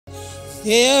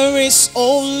There is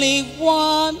only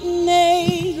one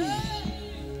name.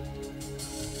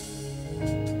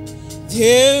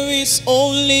 There is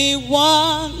only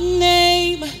one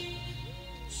name.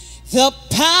 The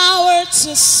power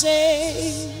to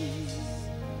save.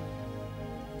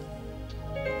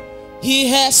 He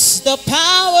has the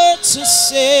power to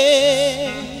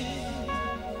save.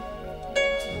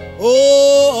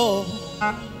 Oh,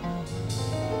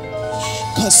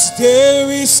 'cause there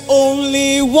is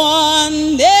only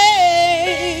one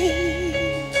name.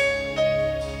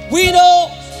 We know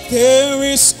there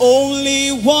is only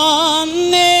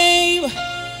one name.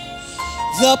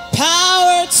 The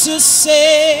power to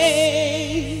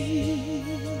save.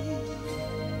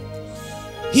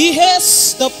 He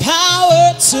has the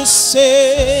power to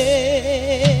save.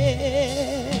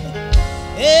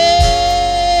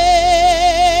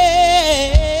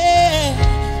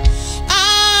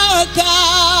 Our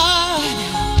God,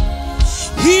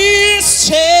 He is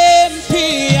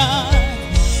champion.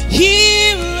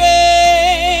 He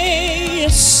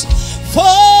reigns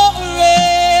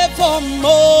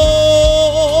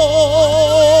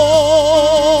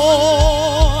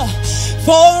forevermore.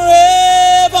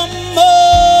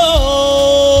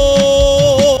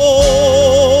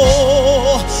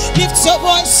 Forevermore. Lift your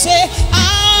voice, say,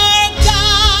 our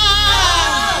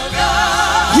God,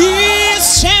 He is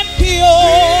champion.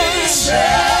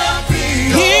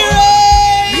 He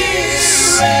reigns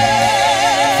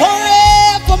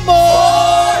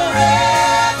forevermore.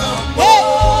 Hey.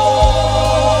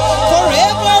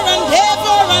 Forever and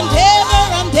ever and ever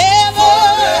and ever.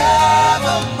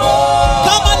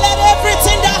 Come on, let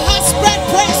everything that has breath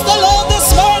praise the Lord this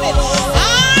morning.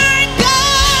 Our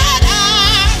God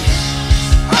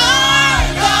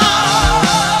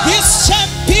is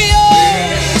champion.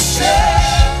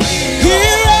 He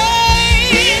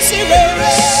reigns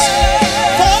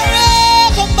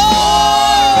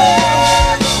forevermore.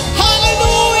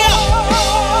 Hallelujah.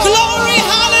 Glory,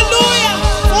 hallelujah.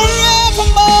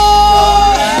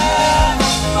 Forevermore.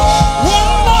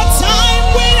 One more time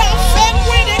with our faith,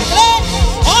 we declare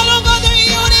all over the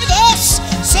universe.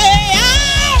 Say,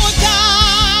 our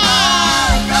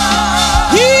God,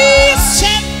 He's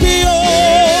champion.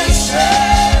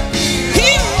 He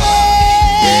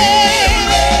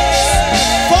reigns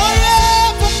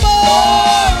forevermore.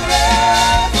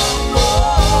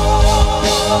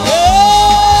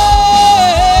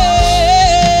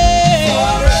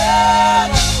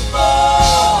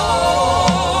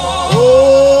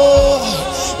 Oh,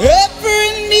 every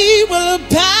knee will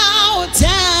bow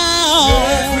down.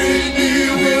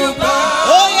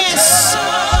 Oh yes,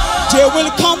 they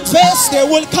will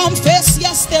confess,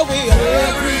 yes they will.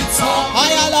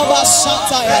 Eyaya,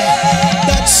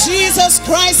 that Jesus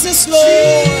Christ is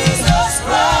Lord.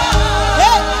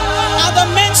 Hey, at the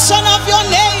mention of your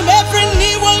name, every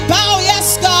knee will bow,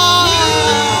 yes God.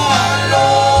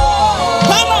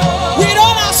 Come on, with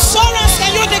all assurance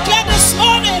can you declare this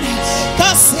morning,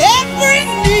 'cause every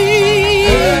knee,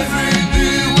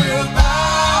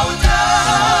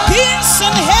 things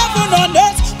in heaven on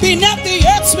earth, beneath the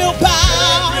earth will bow.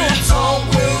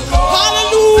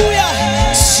 Hallelujah,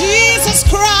 Jesus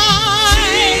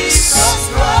Christ.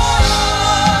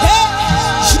 Hey,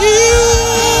 you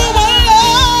will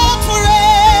love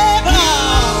forever.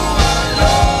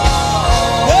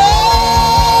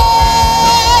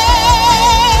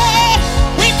 Hey,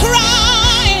 we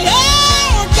cry,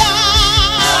 our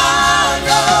God,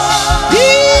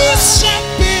 He's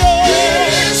champion.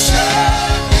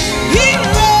 He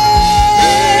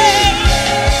reigns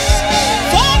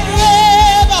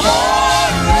forever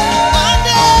and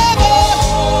ever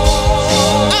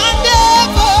and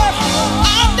ever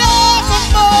and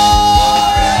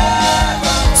evermore.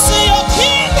 To your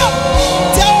kingdom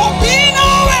there will be no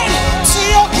end. To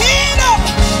your kingdom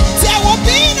there will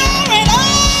be no end.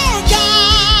 Oh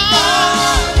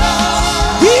God,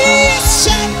 He's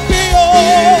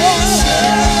champion.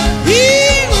 He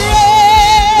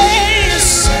reigns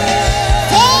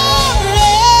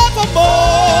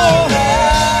forevermore.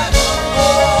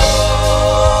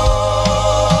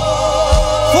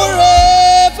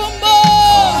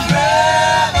 Forevermore.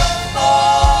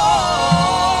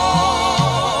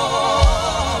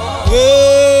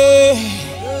 Yeah.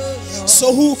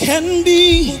 So who can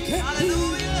be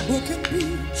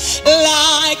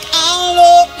like our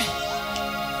Lord,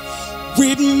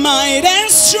 with might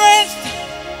and strength,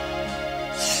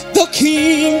 the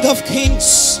King of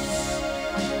Kings,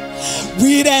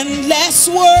 with endless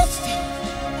worth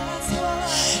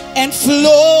and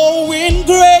flowing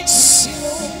grace?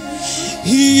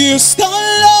 He is the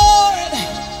Lord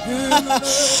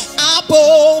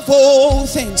above all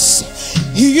things.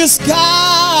 He is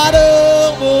God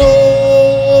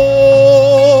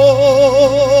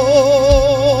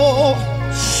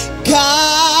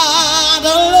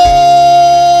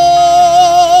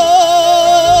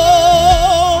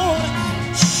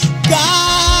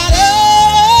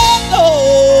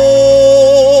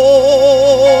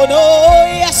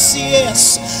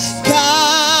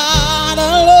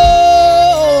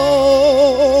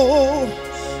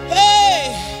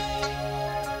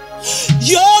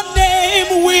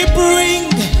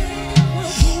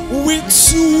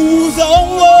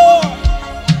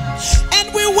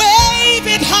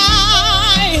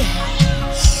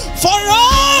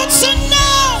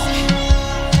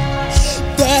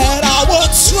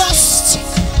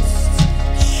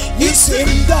is in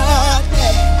that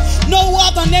name. No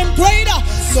other name greater.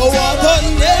 No other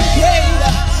name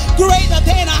greater. Greater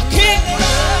than our King.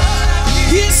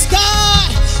 He's God.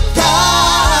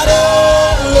 God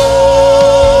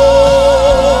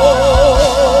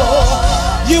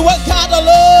alone. You are God alone.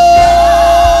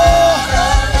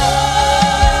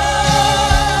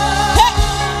 Hey,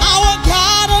 our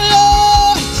God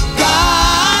alone.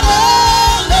 God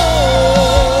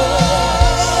alone.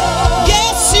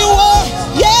 Yes, you are.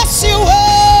 Yes, you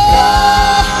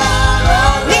are.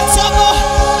 Lift up a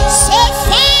say,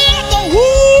 Father, who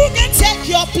can take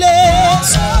your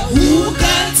place? Who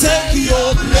can take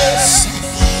your place?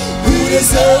 Who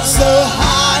deserves the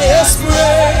highest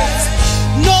praise?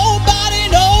 Nobody,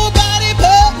 nobody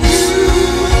but you.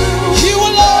 You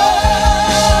alone.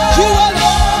 You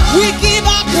alone. We give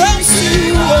our praise to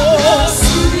you, Lord.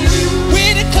 We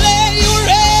declare you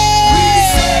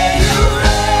reign.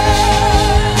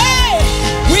 Hey,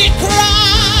 we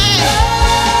cry.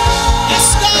 Yes,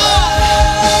 God.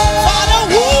 Father,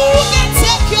 who can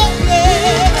take your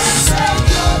place?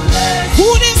 Who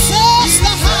deserves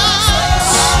the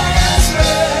highest?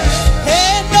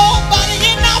 Hey, nobody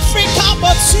in Africa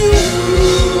but you.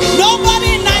 Nobody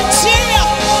in Nigeria.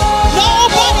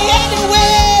 Nobody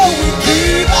anywhere. We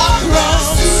give our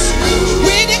crowns.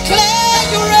 We declare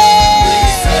you reign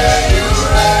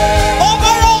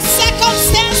over all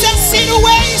circumstances,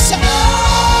 situations.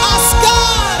 Ask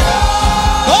God.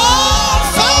 Oh,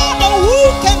 Father, who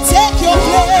can take your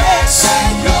place?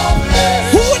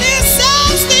 Who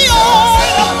deserves the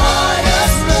honor?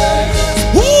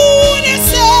 Who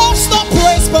deserves the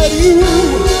praise but you?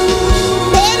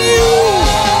 But you.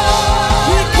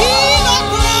 We give our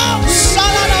ground.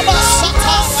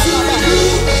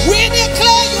 We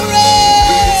declare you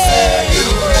reign.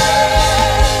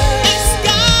 It's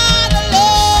God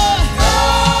alone.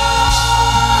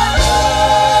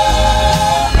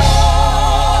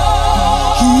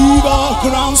 Give our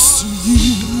crowns to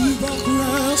you.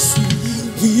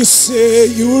 We say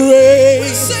you reign.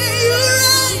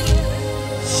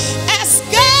 As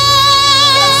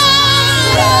God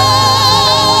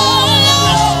alone.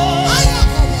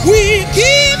 We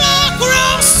give our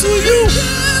crowns to you.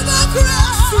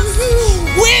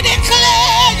 We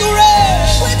declare you reign.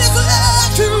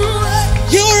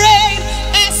 You reign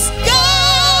as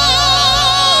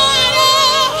God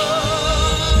alone.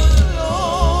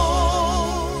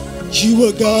 You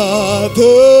are God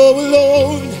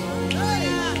alone.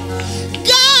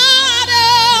 God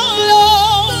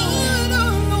alone.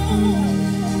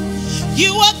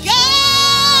 You are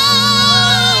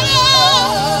God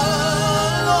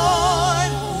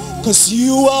alone. 'Cause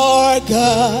you are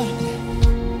God.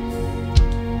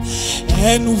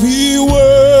 And we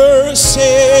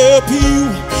worship you.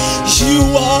 You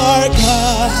are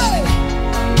God.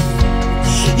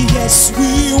 Yes,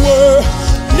 we were.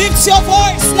 Lift your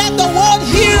voice. Let the world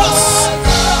hear us.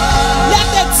 Let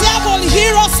the devil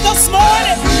hear us this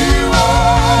morning.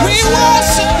 We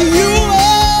worship you.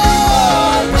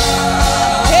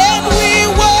 And we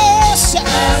worship.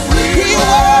 We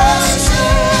worship.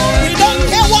 We don't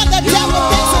care what the devil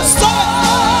thinks is doing.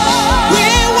 We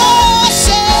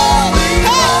worship.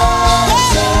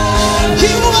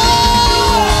 You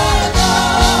are.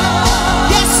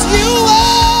 Yes, you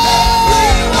are.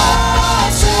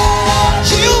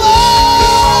 You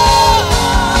are.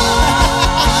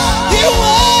 You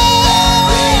are.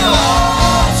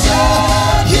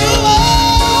 You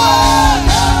are.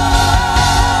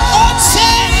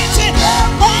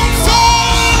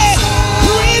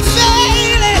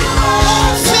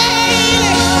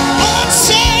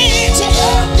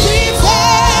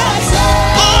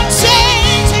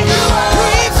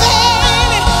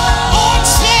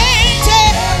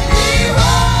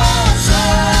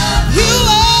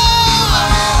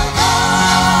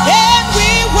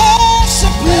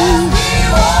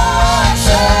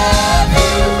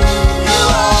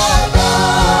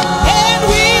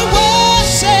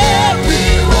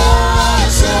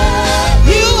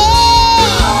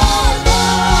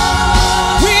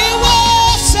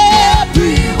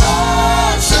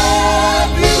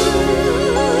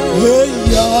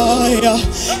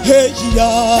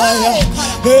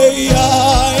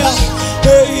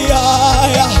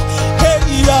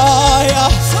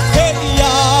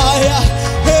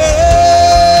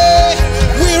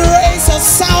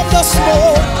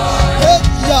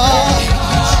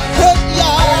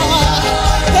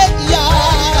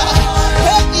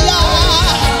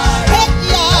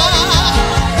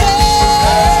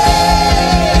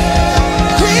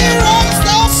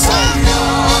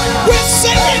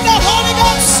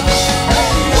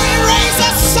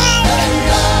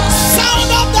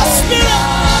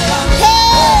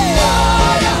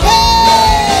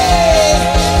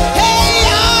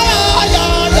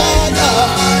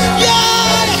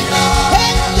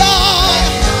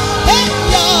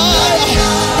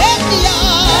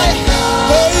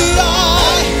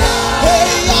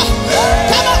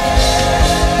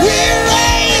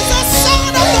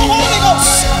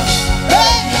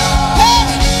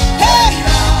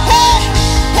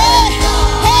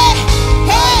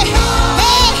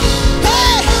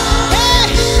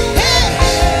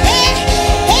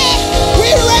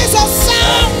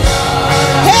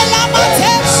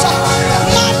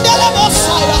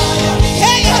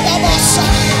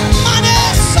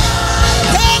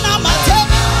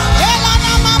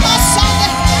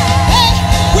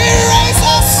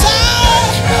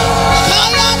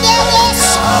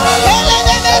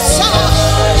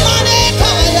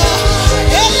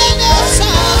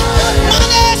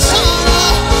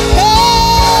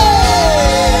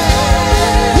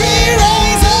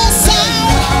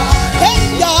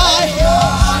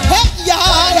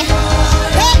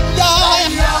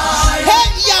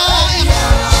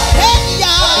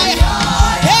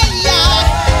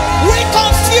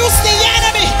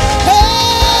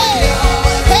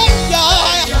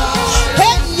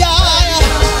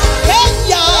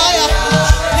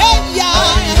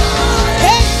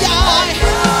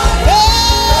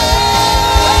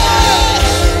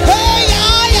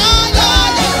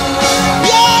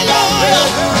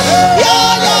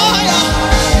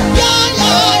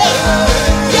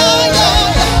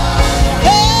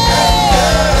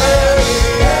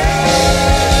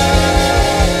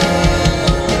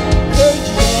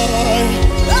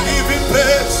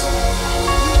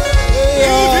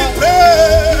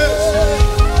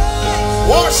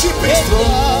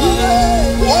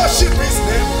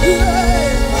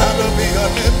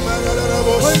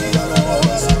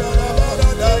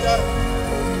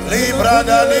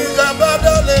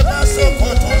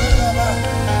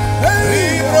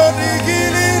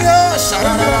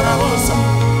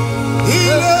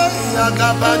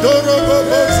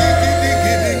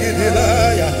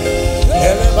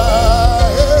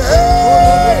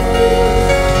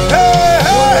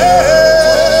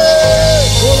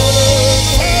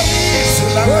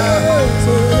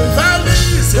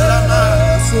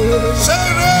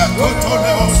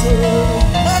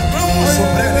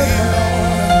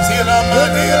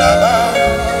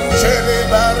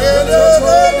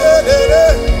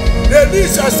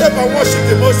 Release yourself and worship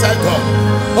the Most High God.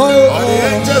 All the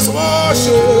angels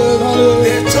worship Him.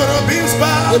 The cherubims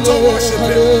bow to worship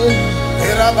Him.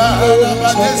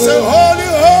 They say, holy,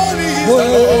 holy is the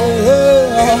Lord.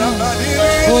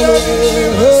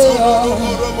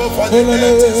 For the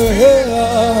earth is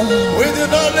filled with the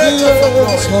knowledge of the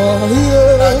glory,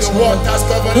 and the waters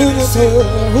covering the sea.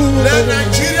 Let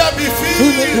Nigeria be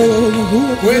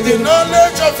filled with the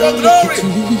knowledge of your glory,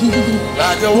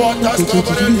 like the waters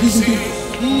covering the sea.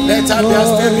 Let Abia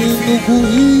State be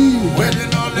filled with the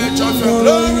knowledge of your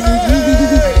glory,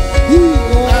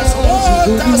 as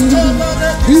waters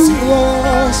covering the sea.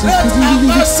 Let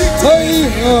Abia City be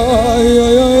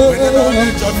filled with the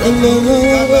knowledge of your glory.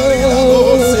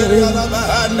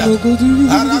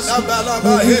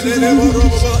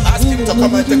 Ask Him to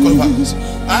come and take over.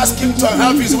 Ask Him to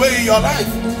have His way in your life.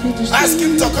 Ask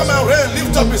Him to come and reign.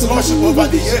 Lift up His lordship over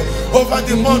the year, over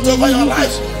the month, over your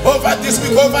life, over this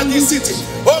week, over this city,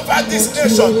 over this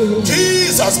nation.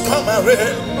 Jesus, come and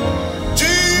reign.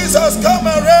 Jesus, come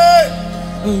and reign.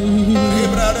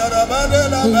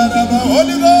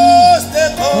 Holy Ghost,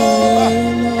 take over.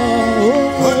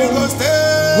 Holy Ghost,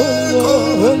 take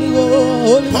over.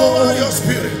 Pour your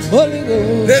spirit.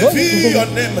 Reveal your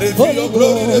name, reveal your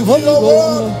glory, reveal your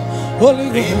word.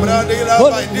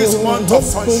 By this month of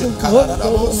sonship,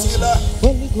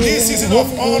 this season of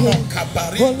honor,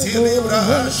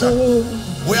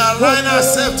 we align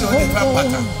ourselves to a different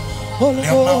pattern. When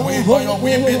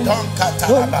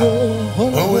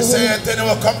we say anything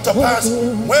will come to pass,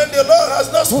 when the Lord has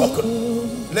not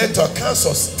spoken, let your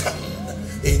counsel stand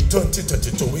in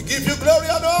 2022. We give you glory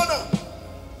and honor.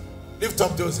 Lift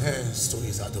up those hands to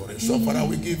His adoration. Father,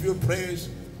 we give you praise.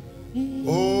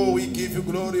 Oh, we give you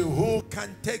glory. Who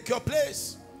can take your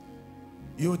place?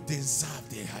 You deserve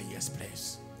the highest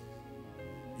place.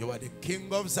 You are the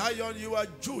King of Zion. You are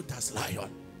Judah's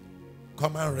Lion.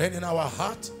 Come and reign in our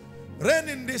heart. Reign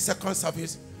in this second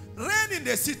service. Reign in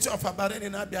the city of Aba. Reign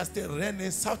in Abia State. Reign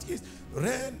in Southeast.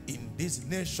 Reign in this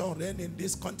nation. Reign in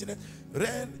this continent.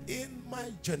 Reign in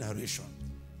my generation.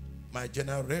 My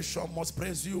generation must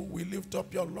praise you. We lift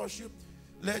up your lordship.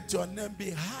 Let your name be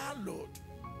hallowed.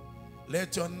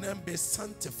 Let your name be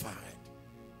sanctified.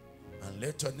 And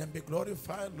let your name be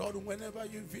glorified. Lord, whenever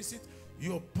you visit,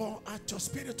 you pour out your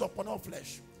spirit upon our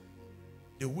flesh.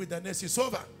 The wilderness is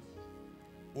over.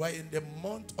 We're in the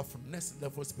month of next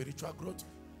level spiritual growth.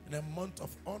 In the month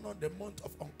of honor, the month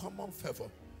of uncommon favor.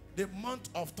 The month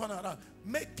of turnaround.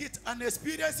 Make it an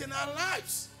experience in our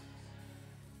lives.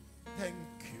 Thank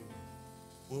you.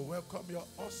 We welcome your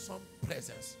awesome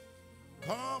presence.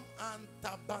 Come and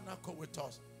tabernacle with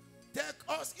us. Take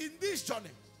us in this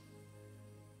journey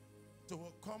to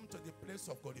come to the place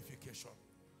of glorification.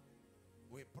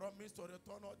 We promise to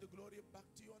return all the glory back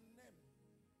to your name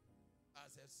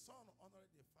as a son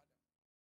honoring the Father.